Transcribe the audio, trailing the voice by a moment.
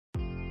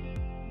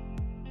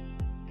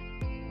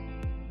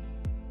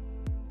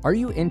Are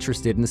you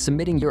interested in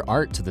submitting your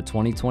art to the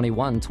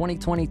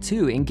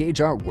 2021-2022 Engage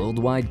Art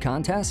Worldwide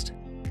contest?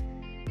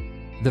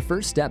 The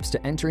first steps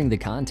to entering the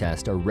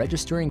contest are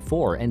registering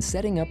for and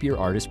setting up your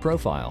artist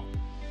profile.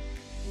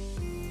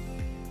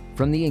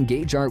 From the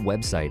Engage Art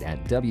website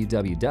at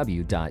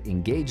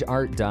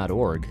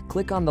www.engageart.org,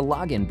 click on the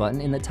Login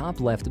button in the top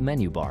left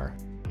menu bar.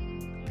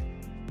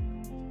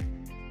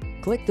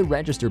 Click the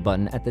Register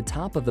button at the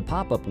top of the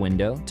pop-up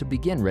window to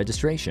begin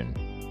registration.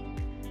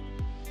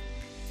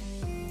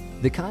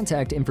 The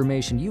contact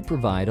information you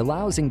provide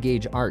allows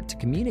Engage Art to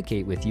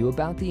communicate with you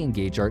about the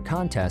Engage Art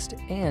contest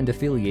and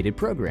affiliated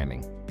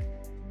programming.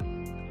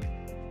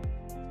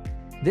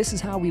 This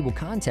is how we will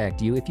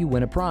contact you if you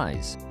win a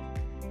prize.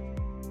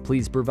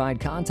 Please provide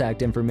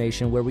contact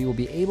information where we will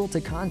be able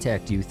to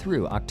contact you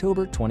through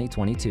October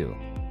 2022.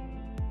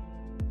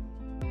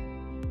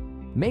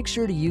 Make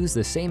sure to use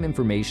the same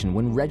information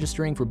when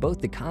registering for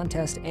both the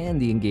contest and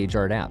the Engage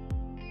Art app.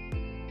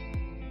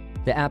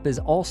 The app is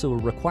also a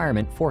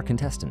requirement for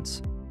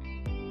contestants.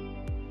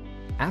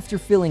 After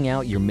filling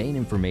out your main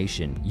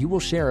information, you will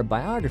share a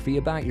biography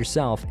about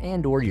yourself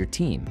and/or your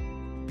team.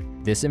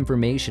 This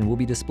information will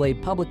be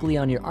displayed publicly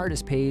on your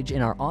artist page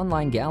in our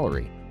online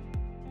gallery.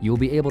 You will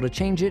be able to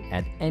change it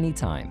at any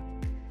time.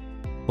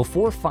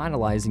 Before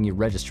finalizing your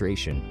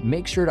registration,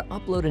 make sure to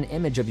upload an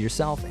image of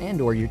yourself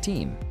and/or your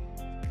team.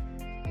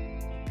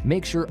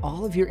 Make sure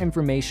all of your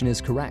information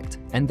is correct,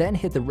 and then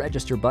hit the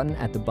Register button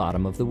at the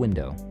bottom of the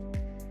window.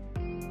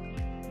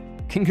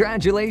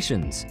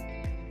 Congratulations!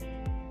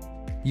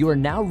 You are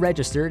now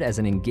registered as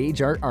an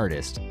Engage Art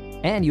artist,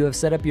 and you have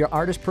set up your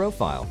artist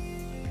profile.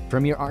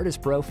 From your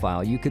artist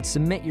profile, you could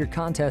submit your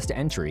contest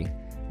entry,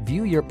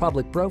 view your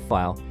public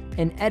profile,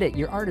 and edit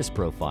your artist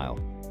profile.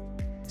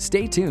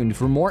 Stay tuned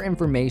for more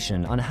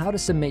information on how to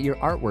submit your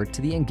artwork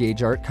to the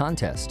Engage Art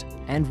contest.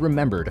 And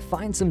remember to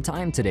find some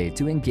time today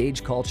to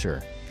engage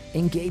culture,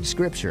 engage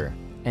scripture,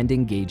 and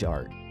engage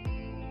art.